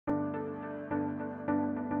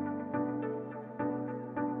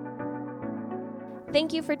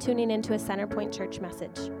Thank you for tuning into a Centerpoint Church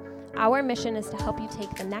message. Our mission is to help you take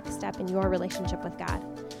the next step in your relationship with God.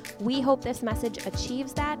 We hope this message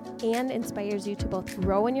achieves that and inspires you to both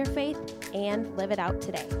grow in your faith and live it out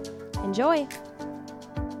today. Enjoy.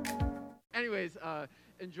 Anyways,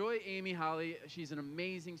 enjoy Amy Holly. She's an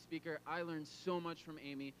amazing speaker. I learned so much from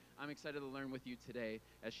Amy. I'm excited to learn with you today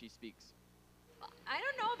as she speaks. I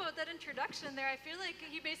don't know about that introduction there. I feel like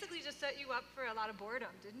he basically just set you up for a lot of boredom,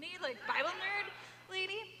 didn't he? Like Bible nerd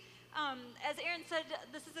lady. As Aaron said,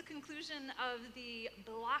 this is a conclusion of the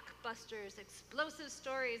blockbusters, explosive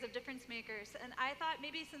stories of difference makers. And I thought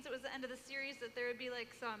maybe since it was the end of the series that there would be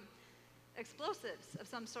like some explosives of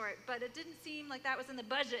some sort, but it didn't seem like that was in the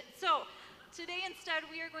budget. So today instead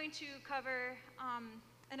we are going to cover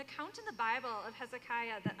an account in the Bible of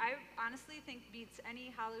Hezekiah that I honestly think beats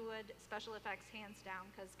any Hollywood special effects hands down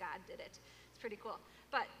because God did it. It's pretty cool.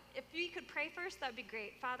 But if we could pray first, that'd be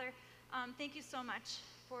great. Father, thank you so much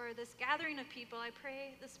for this gathering of people. I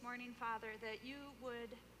pray this morning, Father, that you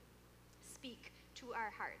would speak to our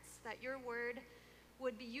hearts, that your word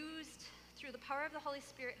would be used through the power of the Holy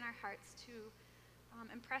Spirit in our hearts to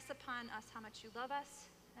impress upon us how much you love us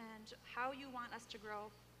and how you want us to grow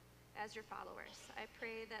as your followers. I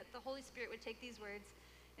pray that the Holy Spirit would take these words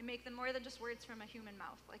and make them more than just words from a human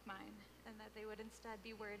mouth like mine, and that they would instead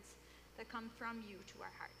be words that come from you to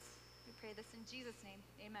our hearts. We pray this in Jesus' name.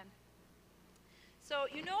 Amen. So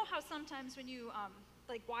you know how sometimes when you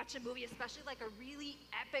like watch a movie, especially like a really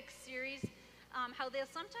epic series, how they'll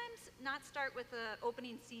sometimes not start with the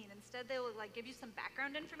opening scene. Instead, they'll like give you some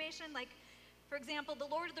background information. Like, for example, the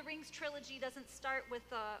Lord of the Rings trilogy doesn't start with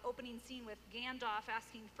the opening scene with Gandalf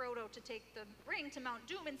asking Frodo to take the ring to Mount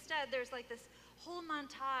Doom. Instead, there's like this whole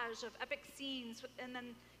montage of epic scenes, and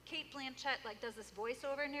then Cate Blanchett like does this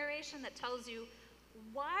voiceover narration that tells you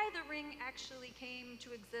why the ring actually came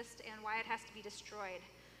to exist and why it has to be destroyed.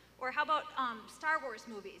 Or how about Star Wars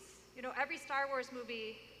movies? You know, every Star Wars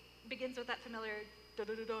movie begins with that familiar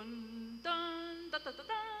dun-dun-dun,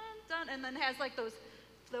 dun-dun-dun-dun, and then has like those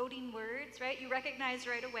floating words, right? You recognize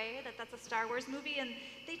right away that that's a Star Wars movie, and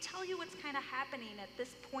they tell you what's kind of happening at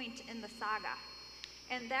this point in the saga.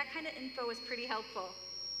 And that kind of info is pretty helpful.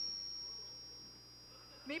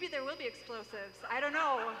 Maybe there will be explosives. I don't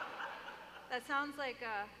know. That sounds like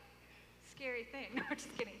a scary thing. No,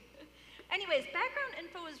 just kidding. Anyways, background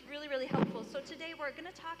info is really, really helpful. So today we're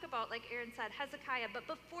going to talk about, like Aaron said, Hezekiah. But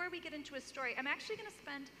before we get into his story, I'm actually going to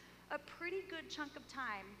spend a pretty good chunk of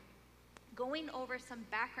time going over some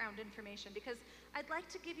background information because I'd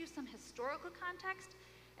like to give you some historical context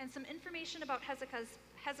and some information about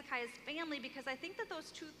Hezekiah's family, because I think that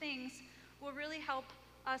those two things will really help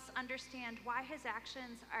us understand why his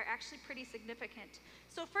actions are actually pretty significant.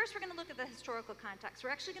 So first we're going to look at the historical context.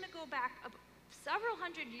 We're actually going to go back several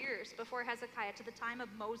hundred years before Hezekiah to the time of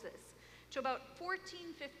Moses, to about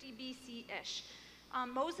 1450 BC-ish.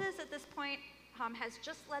 Moses at this point has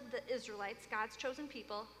just led the Israelites, God's chosen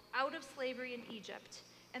people, out of slavery in Egypt,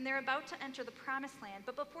 and they're about to enter the promised land.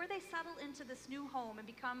 But before they settle into this new home and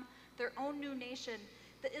become their own new nation,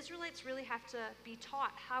 the Israelites really have to be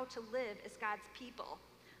taught how to live as God's people.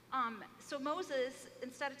 So Moses,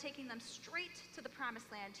 instead of taking them straight to the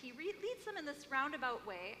promised land, he leads them in this roundabout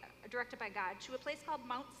way, directed by God, to a place called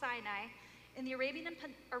Mount Sinai in the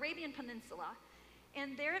Arabian Peninsula.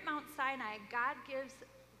 And there at Mount Sinai, God gives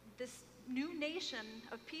this new nation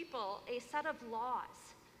of people a set of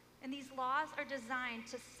laws. And these laws are designed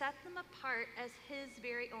to set them apart as his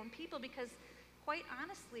very own people, because quite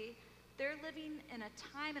honestly, they're living in a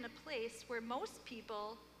time and a place where most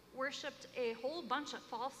people worshipped a whole bunch of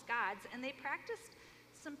false gods, and they practiced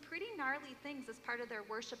some pretty gnarly things as part of their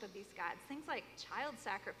worship of these gods. Things like child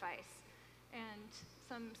sacrifice and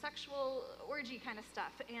some sexual orgy kind of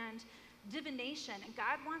stuff and divination. And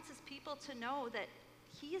God wants his people to know that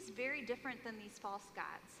he is very different than these false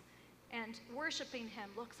gods, and worshiping him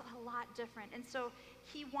looks a lot different. And so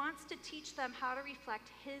he wants to teach them how to reflect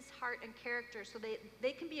his heart and character so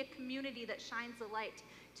they can be a community that shines the light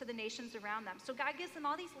to the nations around them. So God gives them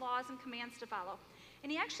all these laws and commands to follow,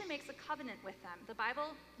 and he actually makes a covenant with them. The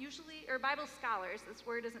Bible usually, or Bible scholars, this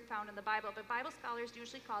word isn't found in the Bible, but Bible scholars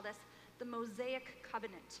usually call this the Mosaic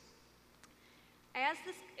covenant.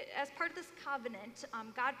 As part of this covenant,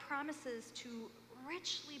 God promises to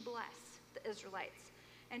richly bless the Israelites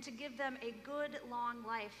and to give them a good, long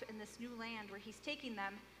life in this new land where he's taking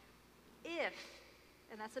them if,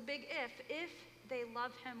 and that's a big if they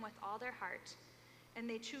love him with all their heart and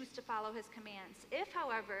they choose to follow his commands. If,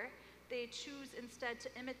 however, they choose instead to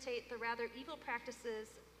imitate the rather evil practices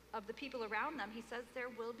of the people around them, he says there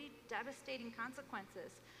will be devastating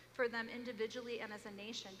consequences for them individually and as a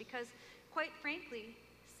nation, because quite frankly,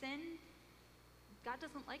 sin, God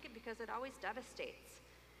doesn't like it because it always devastates.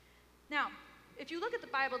 Now, if you look at the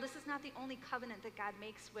Bible, this is not the only covenant that God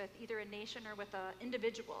makes with either a nation or with an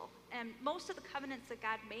individual. And most of the covenants that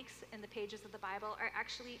God makes in the pages of the Bible are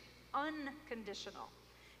actually unconditional.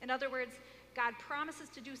 In other words, God promises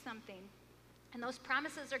to do something, and those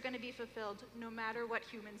promises are going to be fulfilled no matter what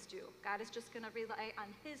humans do. God is just going to rely on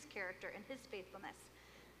his character and his faithfulness.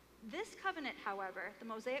 This covenant, however, the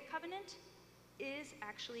Mosaic covenant, is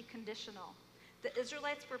actually conditional. The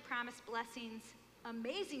Israelites were promised blessings,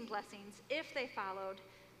 amazing blessings, if they followed,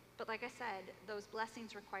 but like I said, those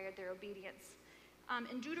blessings required their obedience.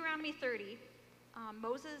 In Deuteronomy 30,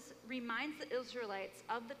 Moses reminds the Israelites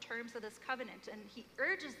of the terms of this covenant, and he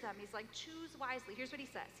urges them, he's like, choose wisely. Here's what he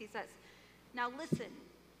says. He says, now listen,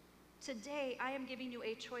 today I am giving you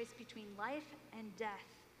a choice between life and death,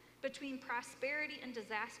 between prosperity and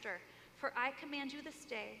disaster. For I command you this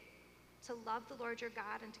day to love the Lord your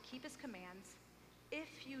God and to keep his commands.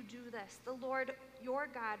 If you do this, the Lord your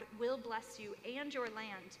God will bless you and your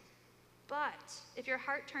land. But if your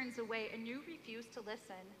heart turns away and you refuse to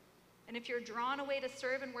listen, and if you're drawn away to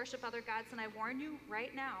serve and worship other gods, then I warn you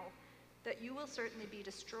right now that you will certainly be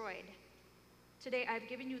destroyed. Today I've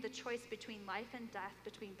given you the choice between life and death,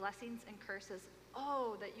 between blessings and curses.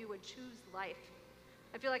 Oh, that you would choose life.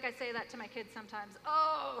 I feel like I say that to my kids sometimes.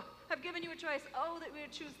 Oh, I've given you a choice. Oh, that we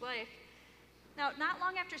would choose life. Now, not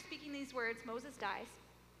long after speaking these words, Moses dies,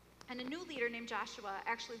 and a new leader named Joshua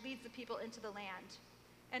actually leads the people into the land.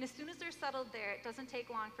 And as soon as they're settled there, it doesn't take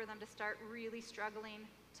long for them to start really struggling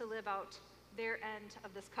to live out their end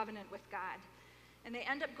of this covenant with God. And they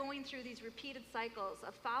end up going through these repeated cycles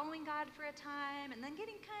of following God for a time and then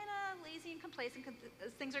getting kind of lazy and complacent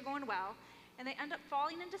as things are going well. And they end up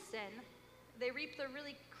falling into sin. They reap the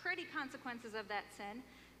really cruddy consequences of that sin.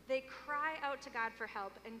 They cry out to God for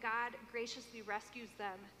help, and God graciously rescues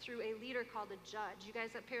them through a leader called a judge. You guys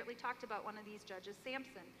apparently talked about one of these judges,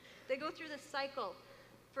 Samson. They go through this cycle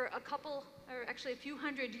for a few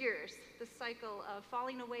hundred years, this cycle of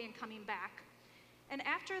falling away and coming back. And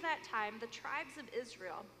after that time, the tribes of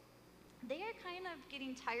Israel, they are kind of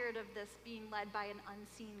getting tired of this being led by an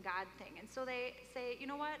unseen God thing. And so they say, you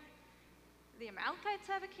know what? The Amalekites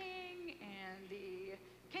have a king, and the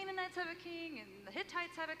Canaanites have a king, and the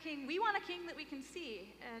Hittites have a king. We want a king that we can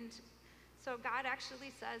see. And so God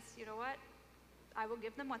actually says, you know what? I will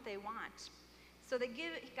give them what they want. So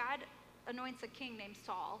God anoints a king named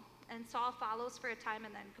Saul, and Saul follows for a time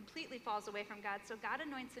and then completely falls away from God. So God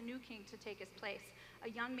anoints a new king to take his place, a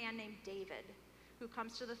young man named David, who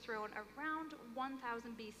comes to the throne around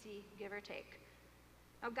 1000 BC, give or take.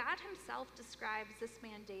 Now, God himself describes this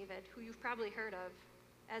man, David, who you've probably heard of,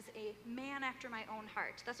 as a man after my own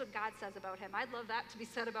heart. That's what God says about him. I'd love that to be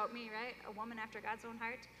said about me, right? A woman after God's own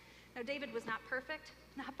heart. Now, David was not perfect,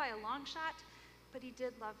 not by a long shot, but he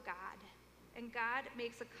did love God. And God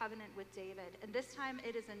makes a covenant with David. And this time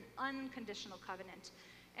it is an unconditional covenant.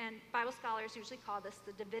 And Bible scholars usually call this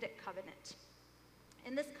the Davidic covenant.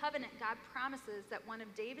 In this covenant, God promises that one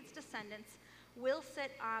of David's descendants will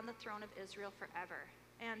sit on the throne of Israel forever.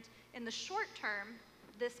 And in the short term,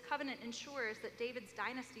 this covenant ensures that David's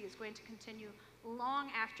dynasty is going to continue long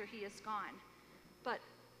after he is gone. But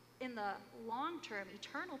in the long-term,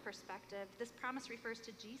 eternal perspective, this promise refers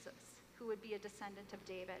to Jesus, who would be a descendant of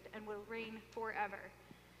David and will reign forever.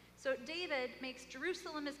 So David makes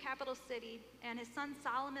Jerusalem his capital city, and his son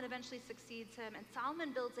Solomon eventually succeeds him, and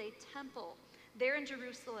Solomon builds a temple there in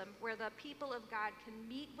Jerusalem where the people of God can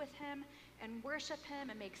meet with him and worship him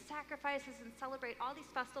and make sacrifices and celebrate all these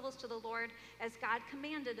festivals to the Lord as God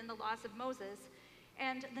commanded in the laws of Moses.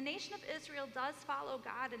 And the nation of Israel does follow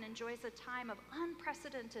God and enjoys a time of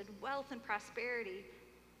unprecedented wealth and prosperity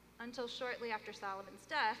until shortly after Solomon's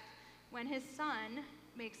death, when his son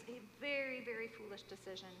makes a very, very foolish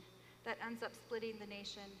decision that ends up splitting the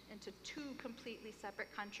nation into two completely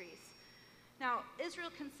separate countries. Now, Israel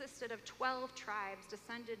consisted of 12 tribes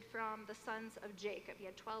descended from the sons of Jacob. He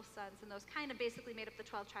had 12 sons, and those kind of basically made up the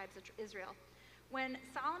 12 tribes of Israel. When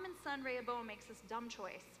Solomon's son Rehoboam makes this dumb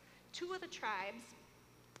choice, two of the tribes,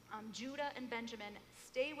 Judah and Benjamin,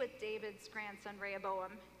 stay with David's grandson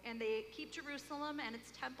Rehoboam, and they keep Jerusalem and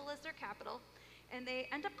its temple as their capital, and they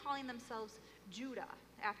end up calling themselves Judah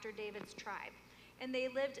after David's tribe. And they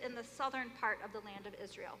lived in the southern part of the land of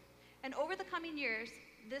Israel. And over the coming years,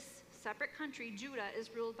 this separate country, Judah, is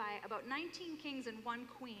ruled by about 19 kings and one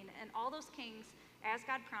queen, and all those kings, as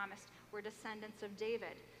God promised, were descendants of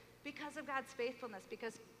David because of God's faithfulness,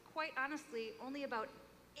 because quite honestly, only about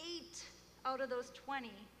 8 out of those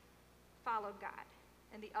 20 followed God,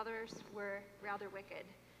 and the others were rather wicked.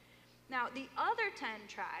 Now, the other 10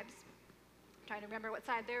 tribes, I'm trying to remember what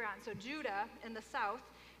side they're on, so Judah in the south,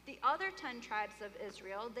 the other 10 tribes of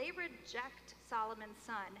Israel, they reject Solomon's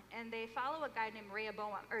son, and they follow a guy named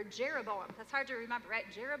Jeroboam. That's hard to remember, right?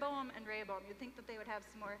 Jeroboam and Rehoboam. You'd think that they would have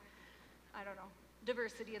some more,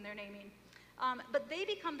 diversity in their naming. But they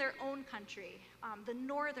become their own country, the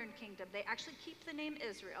northern kingdom. They actually keep the name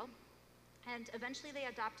Israel, and eventually they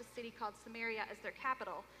adopt a city called Samaria as their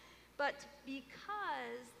capital. But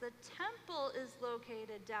because the temple is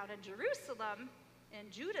located down in Jerusalem, in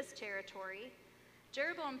Judah's territory,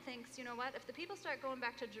 Jeroboam thinks, you know what, if the people start going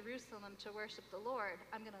back to Jerusalem to worship the Lord,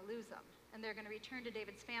 I'm going to lose them, and they're going to return to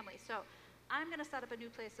David's family. So I'm going to set up a new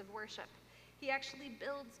place of worship. He actually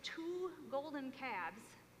builds 2 golden calves,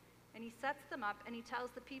 and he sets them up, and he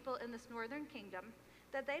tells the people in this northern kingdom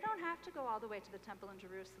that they don't have to go all the way to the temple in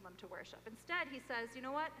Jerusalem to worship. Instead, he says, you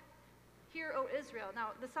know what? Hear, O Israel.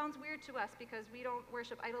 Now, this sounds weird to us because we don't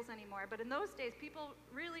worship idols anymore, but in those days, people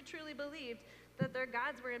really, truly believed that their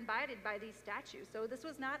gods were embodied by these statues. So this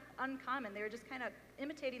was not uncommon. They were just kind of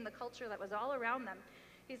imitating the culture that was all around them.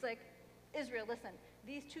 He's like, Israel, listen,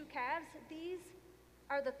 these 2 calves, these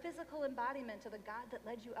are the physical embodiment of the God that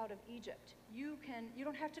led you out of Egypt. You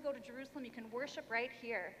don't have to go to Jerusalem. You can worship right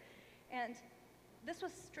here. And this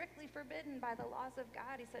was strictly forbidden by the laws of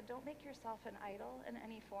God. He said, don't make yourself an idol in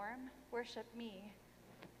any form. Worship me.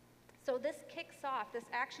 So this kicks off, this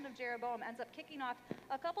action of Jeroboam ends up kicking off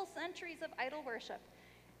a couple centuries of idol worship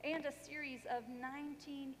and a series of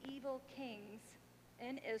 19 evil kings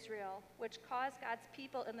in Israel, which caused God's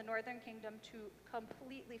people in the northern kingdom to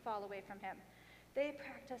completely fall away from him. They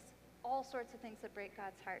practice all sorts of things that break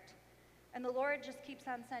God's heart. And the Lord just keeps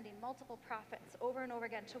on sending multiple prophets over and over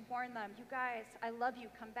again to warn them, you guys, I love you,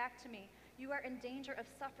 come back to me. You are in danger of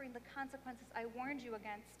suffering the consequences I warned you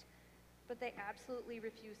against. But they absolutely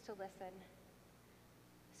refuse to listen.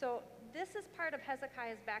 So this is part of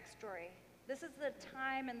Hezekiah's backstory. This is the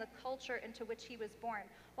time and the culture into which he was born.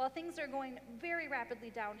 While things are going very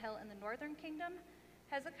rapidly downhill in the northern kingdom,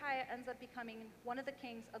 Hezekiah ends up becoming one of the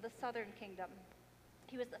kings of the southern kingdom.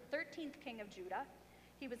 He was the 13th king of Judah.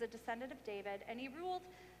 He was a descendant of David, and he ruled,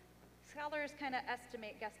 scholars kind of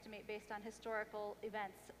guesstimate based on historical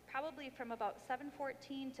events, probably from about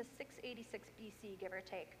 714 to 686 BC, give or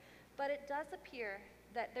take. But it does appear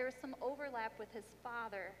that there is some overlap with his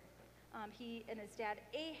father. He and his dad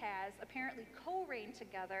Ahaz apparently co-reigned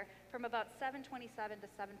together from about 727 to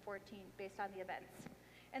 714 based on the events.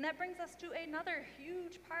 And that brings us to another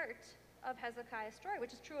huge part of Hezekiah's story,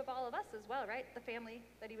 which is true of all of us as well, right? The family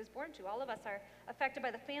that he was born to. All of us are affected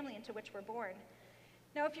by the family into which we're born.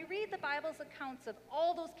 Now, if you read the Bible's accounts of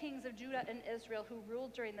all those kings of Judah and Israel who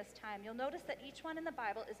ruled during this time, you'll notice that each one in the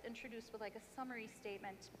Bible is introduced with like a summary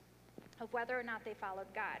statement of whether or not they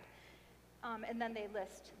followed God. And then they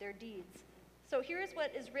list their deeds. So here's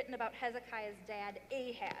what is written about Hezekiah's dad,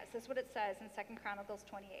 Ahaz. This is what it says in 2 Chronicles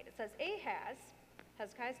 28. It says, Ahaz,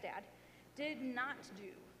 Hezekiah's dad, did not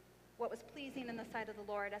do what was pleasing in the sight of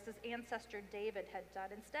the Lord as his ancestor David had done.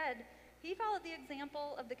 Instead, he followed the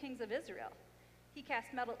example of the kings of Israel. He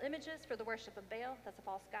cast metal images for the worship of Baal, that's a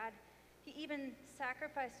false god. He even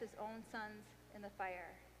sacrificed his own sons in the fire.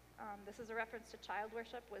 This is a reference to child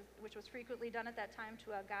worship, which was frequently done at that time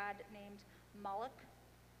to a god named Moloch.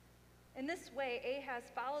 In this way, Ahaz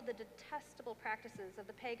followed the detestable practices of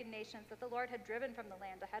the pagan nations that the Lord had driven from the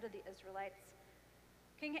land ahead of the Israelites.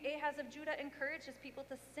 King Ahaz of Judah encouraged his people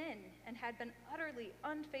to sin and had been utterly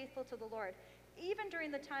unfaithful to the Lord. Even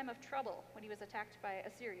during the time of trouble, when he was attacked by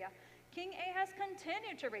Assyria, King Ahaz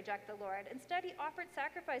continued to reject the Lord. Instead, he offered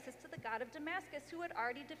sacrifices to the god of Damascus, who had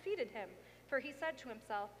already defeated him. For he said to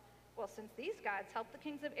himself, well, since these gods helped the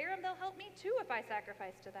kings of Aram, they'll help me too if I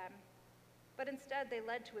sacrifice to them. But instead, they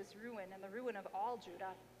led to his ruin and the ruin of all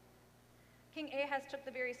Judah. King Ahaz took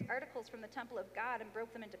the various articles from the temple of God and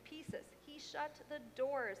broke them into pieces. He shut the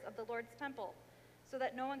doors of the Lord's temple so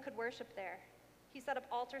that no one could worship there. He set up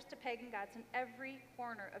altars to pagan gods in every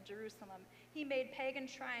corner of Jerusalem. He made pagan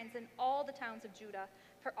shrines in all the towns of Judah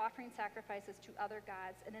for offering sacrifices to other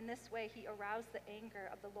gods, and in this way he aroused the anger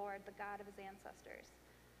of the Lord, the God of his ancestors.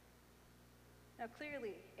 Now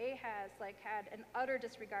clearly, Ahaz had an utter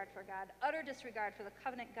disregard for God, utter disregard for the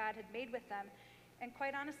covenant God had made with them, and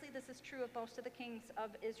quite honestly, this is true of most of the kings of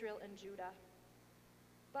Israel and Judah.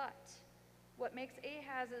 But what makes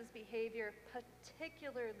Ahaz's behavior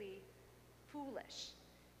particularly foolish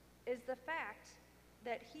is the fact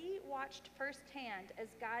that he watched firsthand as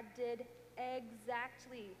God did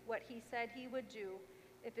exactly what he said he would do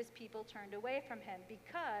if his people turned away from him.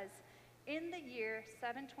 Because in the year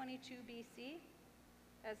 722 BC,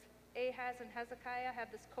 as Ahaz and Hezekiah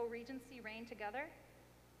have this co-regency reign together,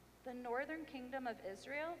 the northern kingdom of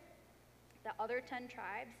Israel, the other 10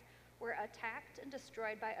 tribes, were attacked and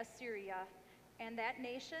destroyed by Assyria, and that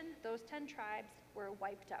nation, those 10 tribes, were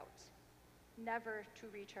wiped out, never to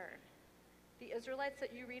return. The Israelites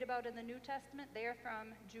that you read about in the New Testament, they are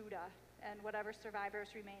from Judah and whatever survivors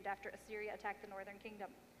remained after Assyria attacked the northern kingdom.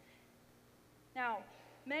 Now,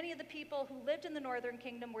 many of the people who lived in the northern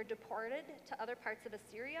kingdom were deported to other parts of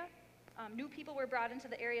Assyria. New people were brought into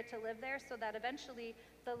the area to live there, so that eventually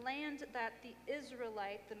the land that the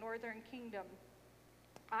Israelite, the northern kingdom,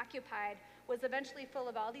 occupied was eventually full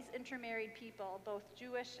of all these intermarried people, both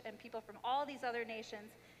Jewish and people from all these other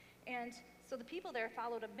nations. And so the people there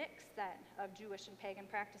followed a mix then of Jewish and pagan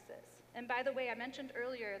practices. And by the way, I mentioned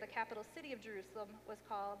earlier the capital city of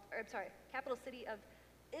capital city of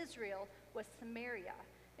Israel was Samaria.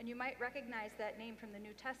 And you might recognize that name from the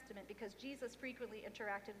New Testament because Jesus frequently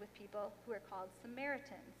interacted with people who are called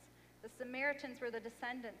Samaritans. The Samaritans were the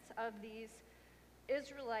descendants of these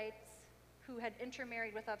Israelites who had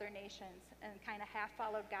intermarried with other nations and kind of half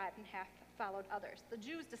followed God and half followed others. The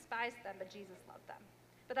Jews despised them, but Jesus loved them.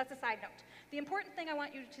 But that's a side note. The important thing I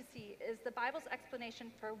want you to see is the Bible's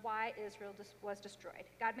explanation for why Israel was destroyed.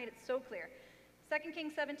 God made it so clear. 2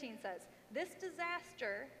 Kings 17 says, "This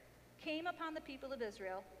disaster came upon the people of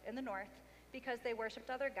Israel in the north because they worshipped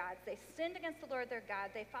other gods. They sinned against the Lord their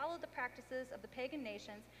God. They followed the practices of the pagan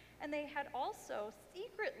nations, and they had also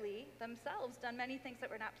secretly themselves done many things that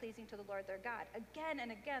were not pleasing to the Lord their God. Again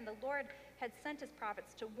and again, the Lord had sent his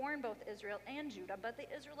prophets to warn both Israel and Judah, but the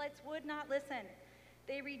Israelites would not listen.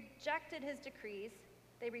 They rejected his decrees.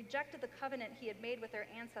 They rejected the covenant he had made with their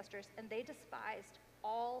ancestors, and they despised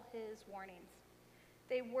all his warnings.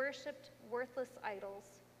 They worshipped worthless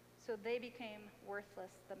idols, so they became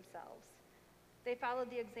worthless themselves. They followed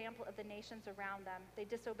the example of the nations around them. They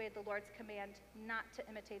disobeyed the Lord's command not to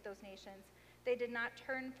imitate those nations. They did not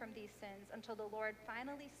turn from these sins until the Lord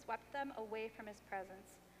finally swept them away from his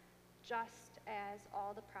presence, just as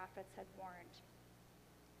all the prophets had warned."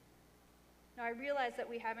 Now, I realize that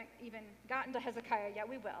we haven't even gotten to Hezekiah yet.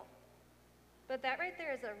 We will. But that right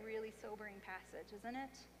there is a really sobering passage, isn't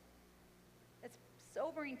it? It's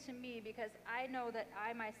sobering to me because I know that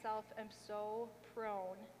I myself am so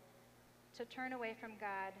prone to turn away from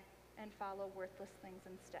God and follow worthless things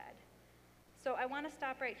instead. So I want to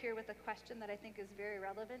stop right here with a question that I think is very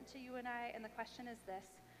relevant to you and I, and the question is this: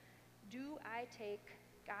 do I take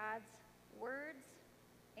God's words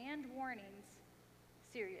and warnings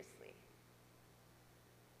seriously?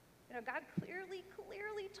 You know, God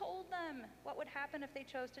clearly told them what would happen if they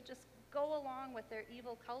chose to just go along with their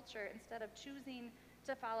evil culture instead of choosing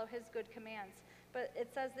to follow his good commands. But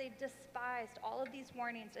it says they despised all of these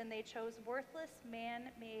warnings and they chose worthless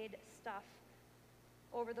man-made stuff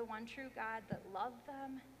over the one true God that loved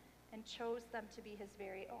them and chose them to be his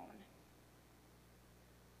very own.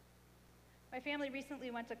 My family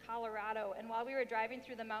recently went to Colorado, and while we were driving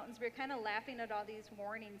through the mountains, we were kind of laughing at all these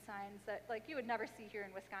warning signs that like you would never see here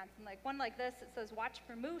in Wisconsin. Like one like this, it says, "Watch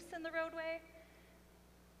for moose in the roadway."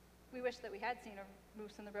 We wish that we had seen a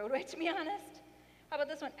moose in the roadway, to be honest. How about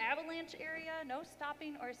this one? "Avalanche area, no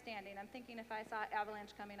stopping or standing." I'm thinking if I saw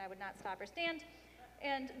avalanche coming, I would not stop or stand.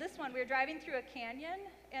 And this one, we were driving through a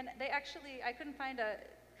canyon, and they actually, I couldn't find a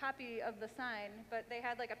copy of the sign, but they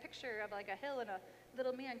had like a picture of like a hill and a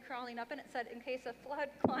little man crawling up, and it said, "In case of flood,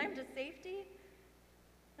 climb to safety."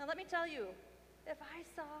 Now let me tell you, if I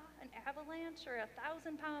saw an avalanche or a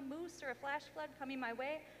 1,000-pound moose or a flash flood coming my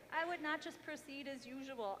way, I would not just proceed as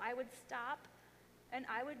usual. I would stop and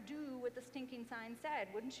I would do what the stinking sign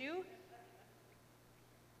said, wouldn't you?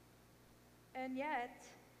 And yet,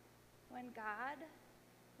 when God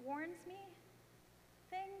warns me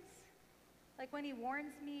things, like when he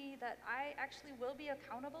warns me that I actually will be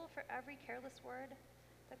accountable for every careless word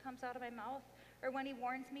that comes out of my mouth, or when he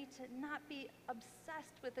warns me to not be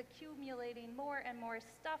obsessed with accumulating more and more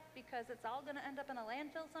stuff because it's all going to end up in a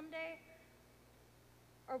landfill someday,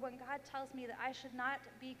 or when God tells me that I should not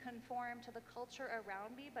be conformed to the culture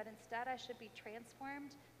around me, but instead I should be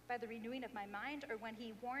transformed by the renewing of my mind, or when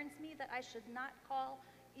he warns me that I should not call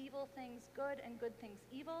evil things good and good things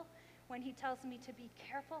evil, when he tells me to be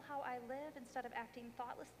careful how I live instead of acting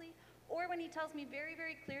thoughtlessly, or when he tells me very,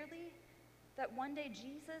 very clearly that one day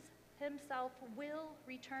Jesus himself will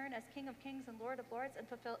return as King of Kings and Lord of Lords and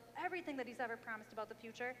fulfill everything that he's ever promised about the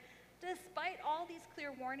future. Despite all these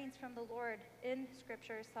clear warnings from the Lord in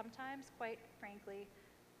Scripture, sometimes, quite frankly,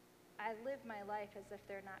 I live my life as if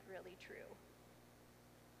they're not really true.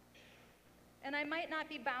 And I might not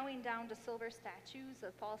be bowing down to silver statues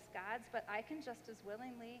of false gods, but I can just as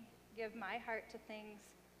willingly give my heart to things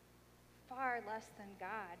far less than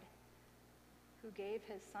God, who gave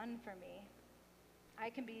his son for me. I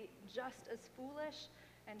can be just as foolish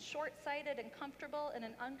and short-sighted and comfortable in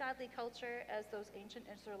an ungodly culture as those ancient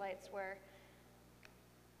Israelites were.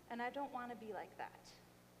 And I don't want to be like that.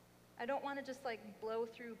 I don't want to just blow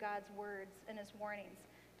through God's words and his warnings.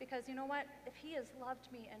 Because you know what? If he has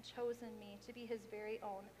loved me and chosen me to be his very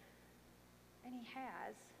own, and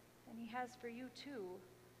he has for you too,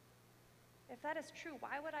 if that is true,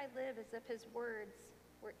 why would I live as if his words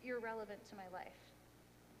were irrelevant to my life?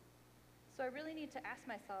 So I really need to ask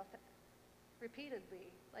myself repeatedly,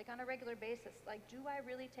 on a regular basis, do I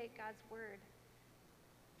really take God's word?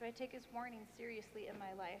 Do I take his warning seriously in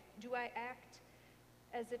my life? Do I act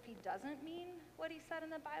as if he doesn't mean what he said in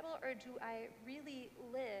the Bible, or do I really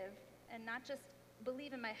live and not just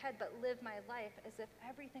believe in my head, but live my life as if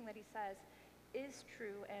everything that he says is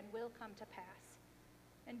true and will come to pass?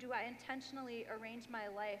 And do I intentionally arrange my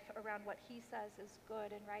life around what he says is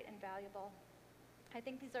good and right and valuable? I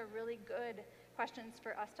think these are really good questions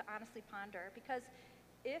for us to honestly ponder, because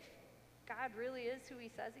if God really is who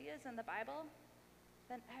he says he is in the Bible,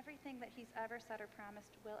 then everything that he's ever said or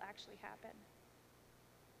promised will actually happen.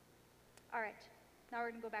 All right, now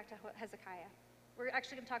we're going to go back to Hezekiah. We're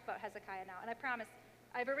actually going to talk about Hezekiah now, and I promise,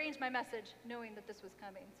 I've arranged my message knowing that this was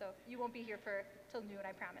coming, so you won't be here till noon,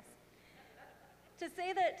 I promise. To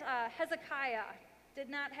say that Hezekiah did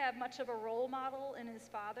not have much of a role model in his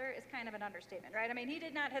father is kind of an understatement, right? I mean, he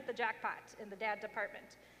did not hit the jackpot in the dad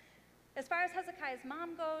department. As far as Hezekiah's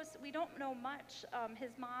mom goes, we don't know much.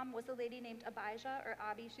 His mom was a lady named Abijah, or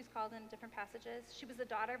Abi, she's called in different passages. She was the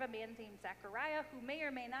daughter of a man named Zechariah, who may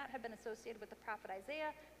or may not have been associated with the prophet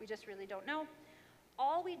Isaiah. We just really don't know.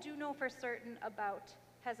 All we do know for certain about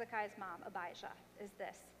Hezekiah's mom, Abijah, is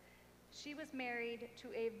this. She was married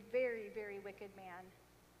to a very, very wicked man,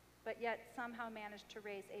 but yet somehow managed to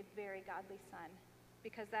raise a very godly son,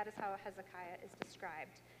 because that is how Hezekiah is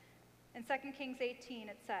described. In 2 Kings 18,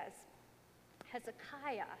 it says,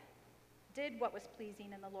 Hezekiah did what was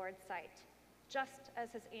pleasing in the Lord's sight, just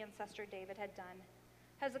as his ancestor David had done.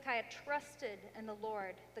 Hezekiah trusted in the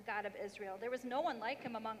Lord, the God of Israel. There was no one like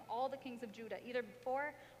him among all the kings of Judah, either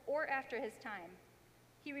before or after his time.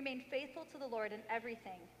 He remained faithful to the Lord in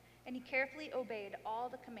everything, and he carefully obeyed all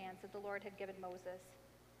the commands that the Lord had given Moses.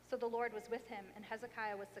 So the Lord was with him, and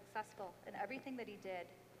Hezekiah was successful in everything that he did.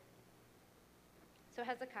 So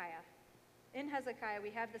Hezekiah. In Hezekiah,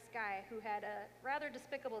 we have this guy who had a rather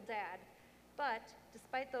despicable dad, but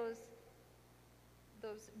despite those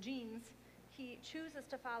genes, he chooses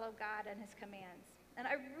to follow God and his commands. And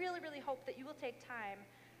I really, really hope that you will take time.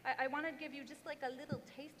 I want to give you just a little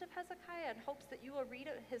taste of Hezekiah in hopes that you will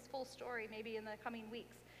read his full story maybe in the coming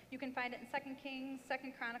weeks. You can find it in 2 Kings,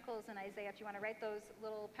 2 Chronicles, and Isaiah. If you want to write those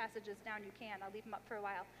little passages down, you can. I'll leave them up for a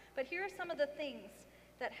while. But here are some of the things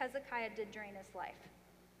that Hezekiah did during his life.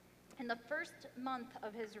 In the first month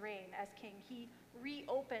of his reign as king, he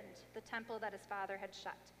reopened the temple that his father had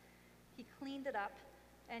shut. He cleaned it up,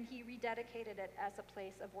 and he rededicated it as a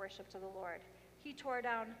place of worship to the Lord. He tore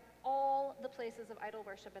down all the places of idol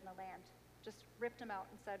worship in the land, just ripped them out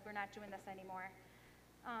and said, we're not doing this anymore.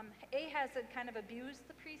 Ahaz had kind of abused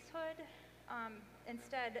the priesthood.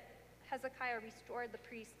 Instead, Hezekiah restored the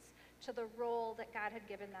priests to the role that God had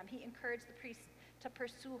given them. He encouraged the priests to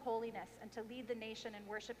pursue holiness and to lead the nation in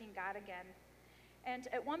worshiping God again. And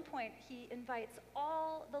at one point, he invites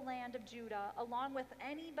all the land of Judah, along with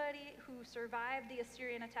anybody who survived the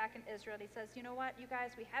Assyrian attack in Israel. And he says, you know what, you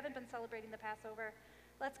guys, we haven't been celebrating the Passover.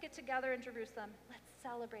 Let's get together in Jerusalem. Let's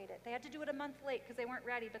celebrate it. They had to do it a month late because they weren't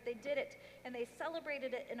ready, but they did it. And they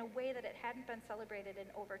celebrated it in a way that it hadn't been celebrated in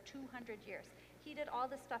over 200 years. He did all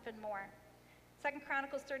this stuff and more. 2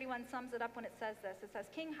 Chronicles 31 sums it up when it says this. It says,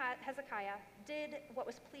 King Hezekiah did what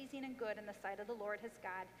was pleasing and good in the sight of the Lord his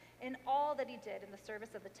God, in all that he did in the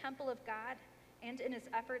service of the temple of God, and in his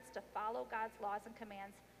efforts to follow God's laws and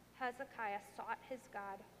commands. Hezekiah sought his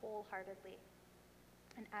God wholeheartedly.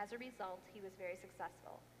 And as a result, he was very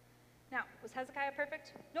successful. Now, was Hezekiah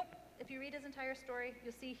perfect? Nope. If you read his entire story,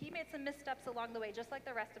 you'll see he made some missteps along the way, just like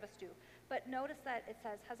the rest of us do. But notice that it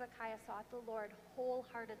says Hezekiah sought the Lord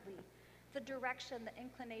wholeheartedly. The direction, the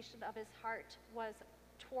inclination of his heart was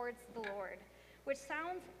towards the Lord, which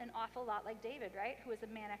sounds an awful lot like David, right? Who is a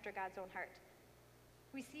man after God's own heart.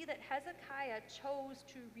 We see that Hezekiah chose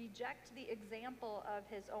to reject the example of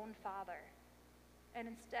his own father, and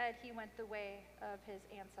instead he went the way of his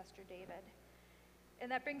ancestor David. And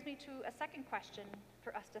that brings me to a second question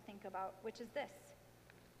for us to think about, which is this.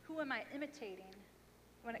 Who am I imitating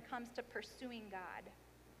when it comes to pursuing God?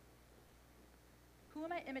 Who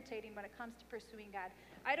am I imitating when it comes to pursuing God?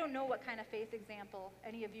 I don't know what kind of faith example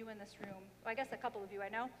any of you in this room, well, I guess a couple of you I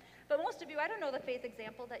know, but most of you, I don't know the faith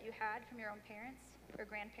example that you had from your own parents or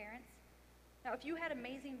grandparents. Now, if you had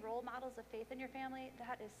amazing role models of faith in your family,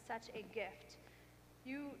 that is such a gift.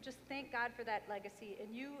 You just thank God for that legacy,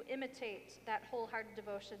 and you imitate that wholehearted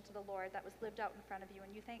devotion to the Lord that was lived out in front of you,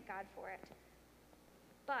 and you thank God for it.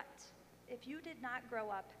 But if you did not grow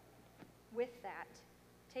up with that,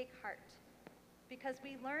 take heart. Because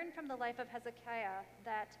we learn from the life of Hezekiah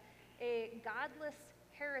that a godless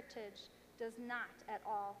heritage does not at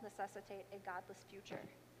all necessitate a godless future.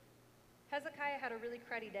 Hezekiah had a really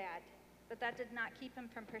cruddy dad, but that did not keep him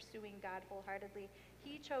from pursuing God wholeheartedly.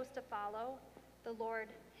 He chose to follow the Lord,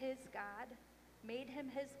 his God, made him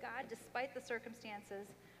his God despite the circumstances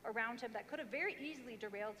around him that could have very easily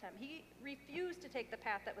derailed him. He refused to take the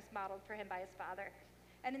path that was modeled for him by his father,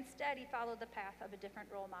 and instead he followed the path of a different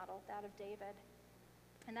role model, that of David.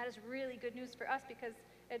 And that is really good news for us because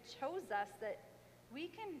it shows us that we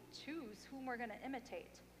can choose whom we're going to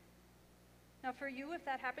imitate. Now, for you, if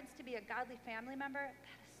that happens to be a godly family member,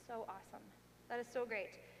 that is so awesome. That is so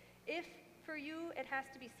great. If for you it has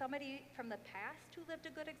to be somebody from the past who lived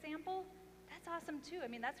a good example, that's awesome too. I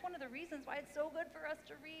mean, that's one of the reasons why it's so good for us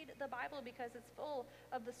to read the Bible, because it's full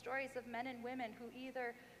of the stories of men and women who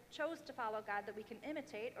either chose to follow God that we can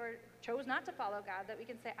imitate or chose not to follow God that we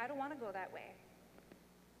can say, I don't want to go that way.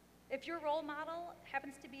 If your role model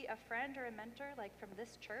happens to be a friend or a mentor, like from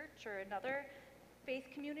this church or another faith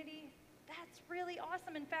community, that's really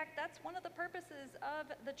awesome. In fact, that's one of the purposes of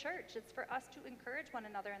the church. It's for us to encourage one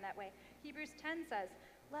another in that way. Hebrews 10 says,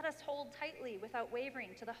 let us hold tightly without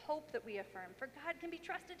wavering to the hope that we affirm, for God can be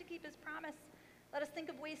trusted to keep his promise. Let us think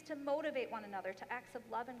of ways to motivate one another to acts of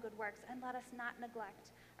love and good works, and let us not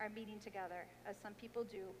neglect our meeting together, as some people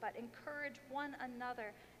do, but encourage one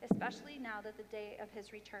another, especially now that the day of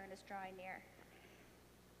his return is drawing near.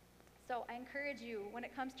 So I encourage you, when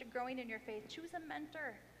it comes to growing in your faith, choose a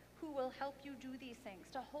mentor who will help you do these things,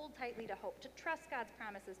 to hold tightly to hope, to trust God's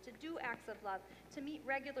promises, to do acts of love, to meet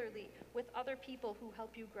regularly with other people who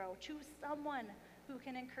help you grow. Choose someone who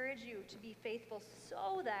can encourage you to be faithful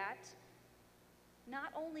so that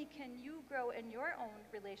not only can you grow in your own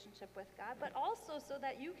relationship with God, but also so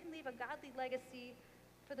that you can leave a godly legacy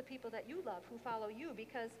for the people that you love who follow you.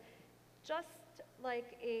 Because just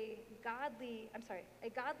like a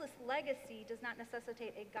godless legacy does not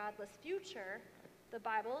necessitate a godless future, the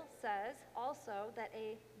Bible says also that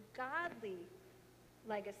a godly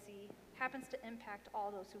legacy happens to impact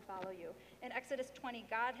all those who follow you. In Exodus 20,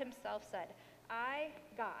 God himself said, I,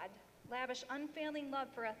 God, lavish unfailing love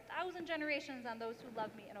for 1,000 generations on those who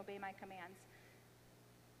love me and obey my commands.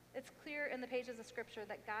 It's clear in the pages of Scripture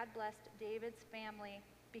that God blessed David's family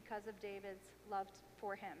because of David's love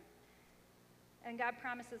for him. And God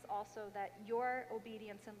promises also that your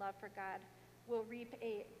obedience and love for God will reap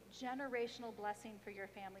a generational blessing for your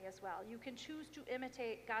family as well. You can choose to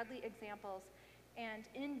imitate godly examples, and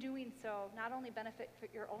in doing so, not only benefit for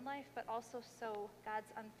your own life, but also sow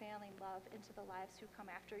God's unfailing love into the lives who come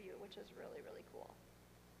after you, which is really, really cool.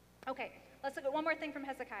 Okay, let's look at one more thing from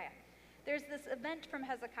Hezekiah. There's this event from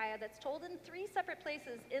Hezekiah that's told in 3 separate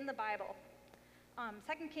places in the Bible.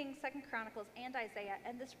 2 Kings, 2 Chronicles, and Isaiah.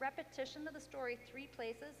 And this repetition of the story 3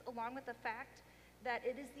 places, along with the fact that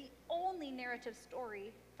it is the only narrative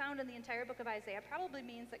story found in the entire book of Isaiah, probably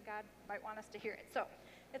means that God might want us to hear it. So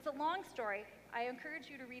it's a long story. I encourage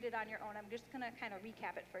you to read it on your own. I'm just going to kind of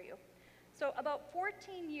recap it for you. So about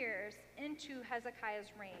 14 years into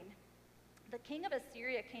Hezekiah's reign, the king of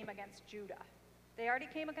Assyria came against Judah. They already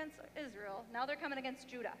came against Israel. Now they're coming against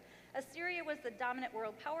Judah. Assyria was the dominant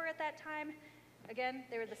world power at that time. Again,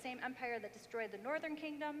 they were the same empire that destroyed the northern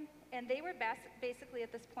kingdom, and they were basically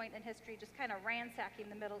at this point in history just kind of ransacking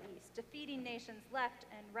the Middle East, defeating nations left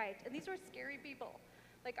and right. And these were scary people.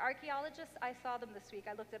 Like archaeologists, I saw them this week.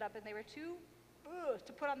 I looked it up, and they were too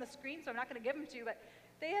to put on the screen, so I'm not going to give them to you, but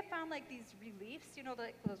they have found like these reliefs, you know,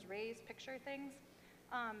 like those raised picture things,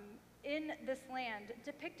 in this land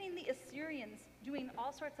depicting the Assyrians doing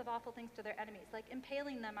all sorts of awful things to their enemies, like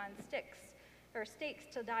impaling them on stakes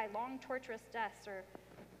to die long, torturous deaths, or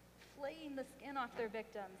flaying the skin off their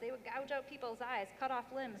victims. They would gouge out people's eyes, cut off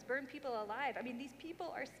limbs, burn people alive. I mean, these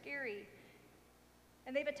people are scary.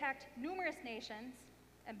 And they've attacked numerous nations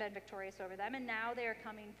and been victorious over them, and now they are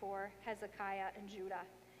coming for Hezekiah and Judah.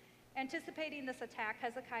 Anticipating this attack,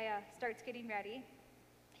 Hezekiah starts getting ready.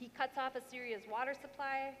 He cuts off Assyria's water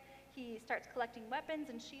supply. He starts collecting weapons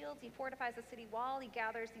and shields. He fortifies the city wall. He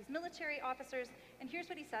gathers these military officers. And here's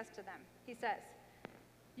what he says to them. He says,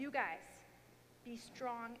 "You guys, be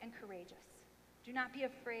strong and courageous. Do not be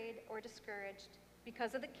afraid or discouraged.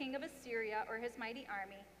 because of the king of Assyria or his mighty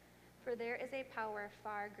army, for there is a power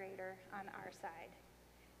far greater on our side.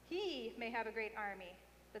 He may have a great army,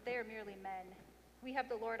 but they are merely men. We have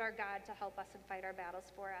the Lord our God to help us and fight our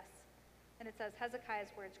battles for us." And it says, Hezekiah's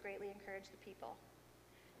words greatly encouraged the people.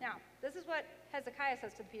 Now, this is what Hezekiah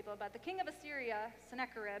says to the people, but the king of Assyria,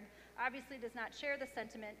 Sennacherib, obviously does not share the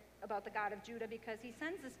sentiment about the God of Judah, because he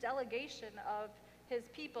sends this delegation of his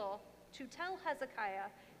people to tell Hezekiah,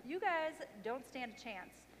 "You guys don't stand a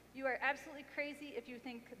chance. You are absolutely crazy if you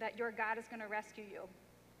think that your God is going to rescue you."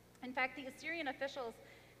 In fact, the Assyrian officials,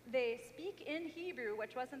 they speak in Hebrew,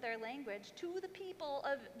 which wasn't their language, to the people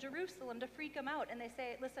of Jerusalem to freak them out. And they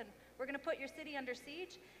say, "Listen, we're going to put your city under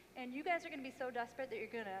siege, and you guys are going to be so desperate that you're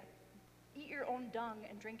going to eat your own dung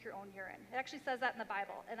and drink your own urine." It actually says that in the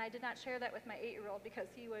Bible. And I did not share that with my 8-year-old because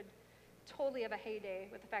he would totally have a heyday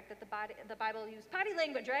with the fact that the Bible used potty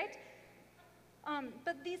language, right?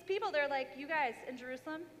 But these people, they're like, "You guys in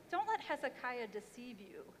Jerusalem, don't let Hezekiah deceive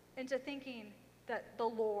you into thinking that the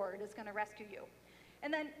Lord is going to rescue you."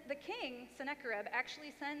 And then the king, Sennacherib,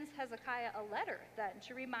 actually sends Hezekiah a letter then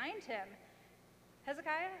to remind him,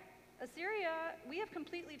 "Hezekiah, Assyria, we have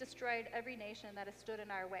completely destroyed every nation that has stood in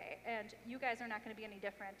our way, and you guys are not going to be any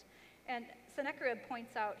different." And Sennacherib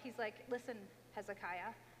points out, he's like, "Listen,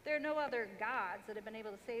 Hezekiah, there are no other gods that have been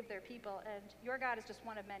able to save their people, and your God is just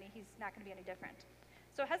one of many. He's not going to be any different."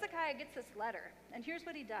 So Hezekiah gets this letter, and here's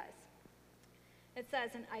what he does. It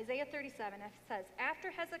says in Isaiah 37, it says,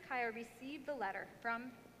 "After Hezekiah received the letter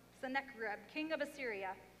from Sennacherib, king of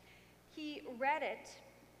Assyria, he read it,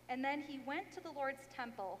 and then he went to the Lord's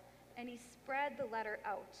temple, and he spread the letter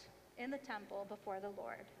out in the temple before the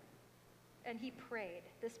Lord. And he prayed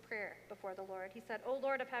this prayer before the Lord. He said, 'O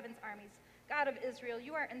Lord of heaven's armies, God of Israel,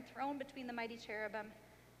 you are enthroned between the mighty cherubim.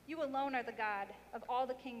 You alone are the God of all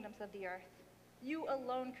the kingdoms of the earth. You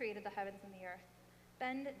alone created the heavens and the earth.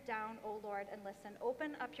 Bend down, O Lord, and listen.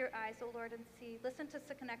 Open up your eyes, O Lord, and see. Listen to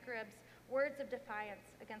Sennacherib's words of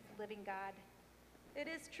defiance against the living God. It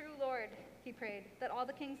is true, Lord," he prayed, "that all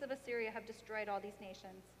the kings of Assyria have destroyed all these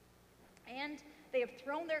nations. And they have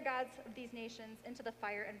thrown their gods of these nations into the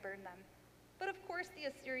fire and burned them. But of course the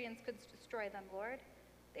Assyrians could destroy them, Lord.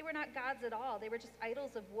 They were not gods at all. They were just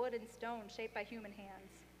idols of wood and stone shaped by human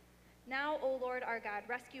hands. Now, O Lord our God,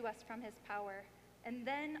 rescue us from his power, and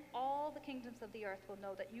then all the kingdoms of the earth will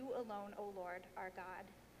know that you alone, O Lord, are God."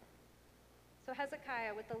 So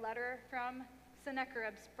Hezekiah, with the letter from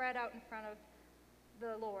Sennacherib spread out in front of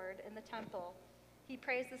the Lord in the temple, he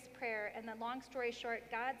prays this prayer, and then long story short,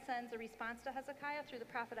 God sends a response to Hezekiah through the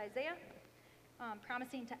prophet Isaiah,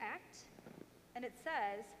 promising to act. And it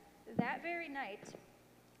says, that very night,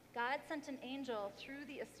 God sent an angel through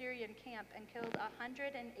the Assyrian camp and killed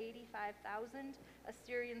 185,000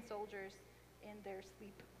 Assyrian soldiers in their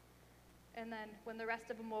sleep. And then when the rest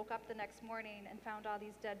of them woke up the next morning and found all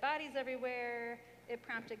these dead bodies everywhere, it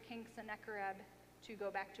prompted King Sennacherib to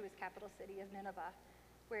go back to his capital city of Nineveh,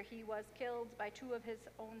 where he was killed by 2 of his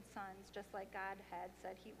own sons, just like God had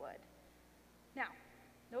said he would. Now,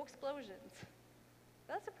 no explosions.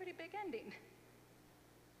 That's a pretty big ending.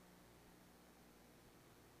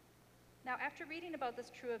 Now, after reading about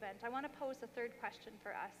this true event, I want to pose a third question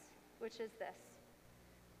for us, which is this.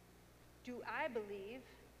 Do I believe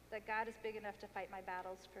that God is big enough to fight my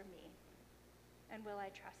battles for me? And will I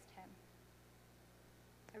trust him?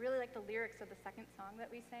 I really like the lyrics of the second song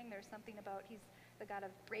that we sang. There's something about he's the God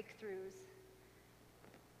of breakthroughs.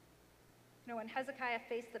 You know, when Hezekiah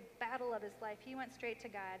faced the battle of his life, he went straight to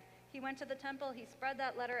God. He went to the temple, he spread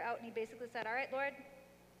that letter out, and he basically said, all right, Lord,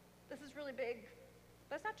 this is really big,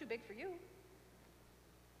 but it's not too big for you.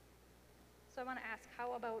 So I want to ask,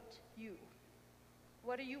 how about you?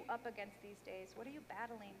 What are you up against these days? What are you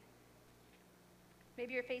battling?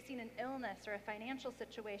 Maybe you're facing an illness or a financial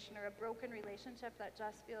situation or a broken relationship that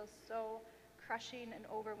just feels so crushing and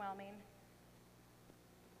overwhelming.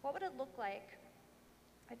 What would it look like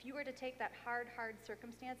if you were to take that hard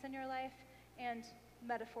circumstance in your life and,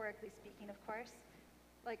 metaphorically speaking, of course,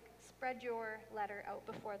 like spread your letter out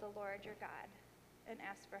before the Lord your God and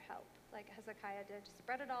ask for help, like Hezekiah did. Just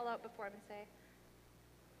spread it all out before him and say,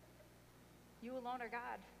 you alone are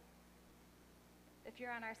God. If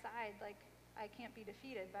you're on our side, like, I can't be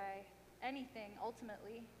defeated by anything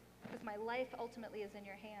ultimately, because my life ultimately is in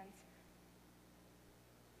your hands.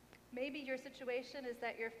 Maybe your situation is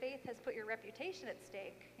that your faith has put your reputation at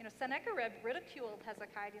stake. You know, Sennacherib ridiculed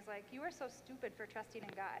Hezekiah. He's like, you are so stupid for trusting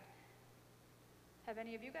in God. Have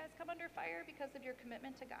any of you guys come under fire because of your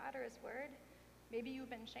commitment to God or his word? Maybe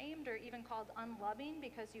you've been shamed or even called unloving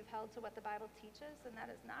because you've held to what the Bible teaches, and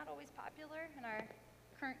that is not always popular in our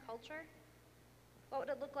current culture. What would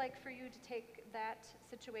it look like for you to take that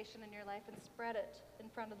situation in your life and spread it in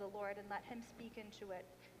front of the Lord and let him speak into it,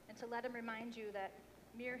 and to let him remind you that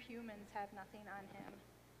mere humans have nothing on him?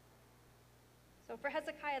 So for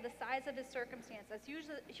Hezekiah, the size of his circumstance, as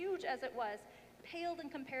huge as it was, paled in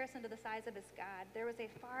comparison to the size of his God. There was a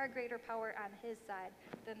far greater power on his side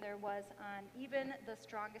than there was on even the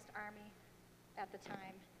strongest army at the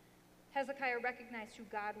time. Hezekiah recognized who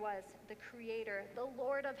God was, the creator, the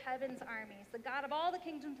Lord of heaven's armies, the God of all the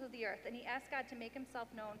kingdoms of the earth, and he asked God to make himself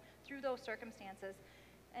known through those circumstances.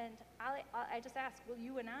 And I just ask, will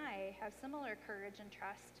you and I have similar courage and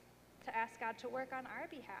trust to ask God to work on our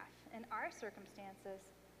behalf in our circumstances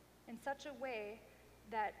in such a way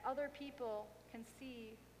that other people can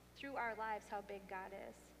see through our lives how big God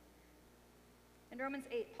is? In Romans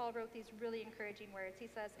 8, Paul wrote these really encouraging words. He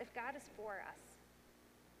says, if God is for us,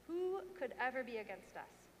 who could ever be against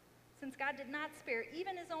us? Since God did not spare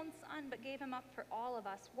even his own son, but gave him up for all of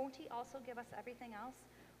us, won't he also give us everything else?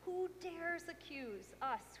 Who dares accuse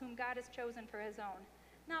us, whom God has chosen for his own?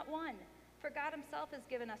 Not one, for God himself has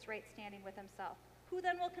given us right standing with himself. Who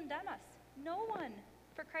then will condemn us? No one.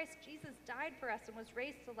 For Christ Jesus died for us and was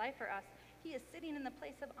raised to life for us. He is sitting in the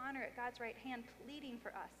place of honor at God's right hand, pleading for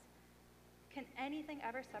us. Can anything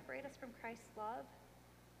ever separate us from Christ's love?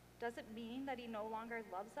 Does it mean that he no longer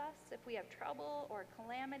loves us if we have trouble or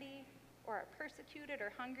calamity, or are persecuted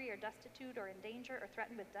or hungry or destitute or in danger or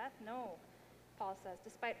threatened with death? No, Paul says.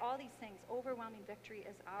 Despite all these things, overwhelming victory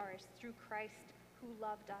is ours through Christ who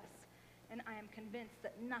loved us. And I am convinced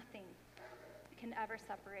that nothing can ever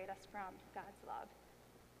separate us from God's love.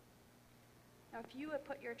 Now, if you have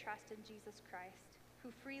put your trust in Jesus Christ,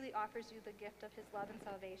 who freely offers you the gift of his love and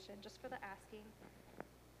salvation just for the asking,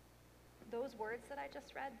 those words that I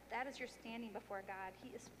just read, that is your standing before God.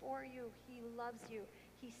 He is for you. He loves you.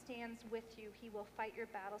 He stands with you. He will fight your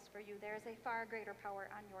battles for you. There is a far greater power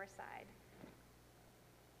on your side.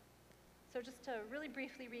 So just to really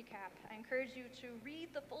briefly recap, I encourage you to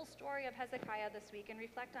read the full story of Hezekiah this week and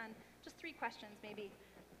reflect on just 3 questions maybe.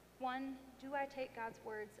 1, do I take God's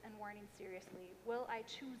words and warnings seriously? Will I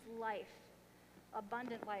choose life,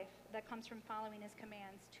 abundant life that comes from following his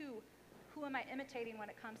commands? 2, who am I imitating when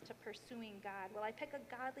it comes to pursuing God? Will I pick a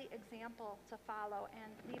godly example to follow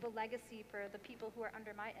and leave a legacy for the people who are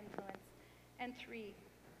under my influence? And 3,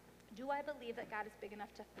 do I believe that God is big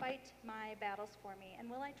enough to fight my battles for me? And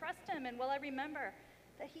will I trust him? And will I remember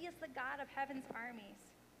that he is the God of heaven's armies?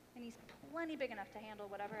 And he's plenty big enough to handle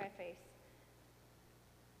whatever I face.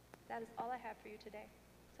 That is all I have for you today.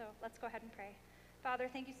 So let's go ahead and pray. Father,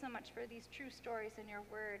 thank you so much for these true stories in your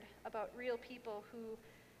word about real people who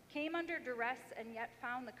came under duress and yet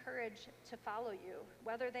found the courage to follow you,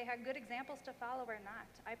 whether they had good examples to follow or not.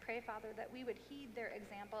 I pray, Father, that we would heed their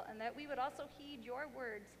example and that we would also heed your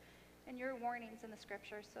words and your warnings in the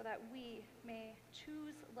scriptures so that we may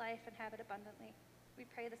choose life and have it abundantly. We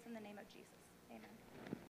pray this in the name of Jesus. Amen.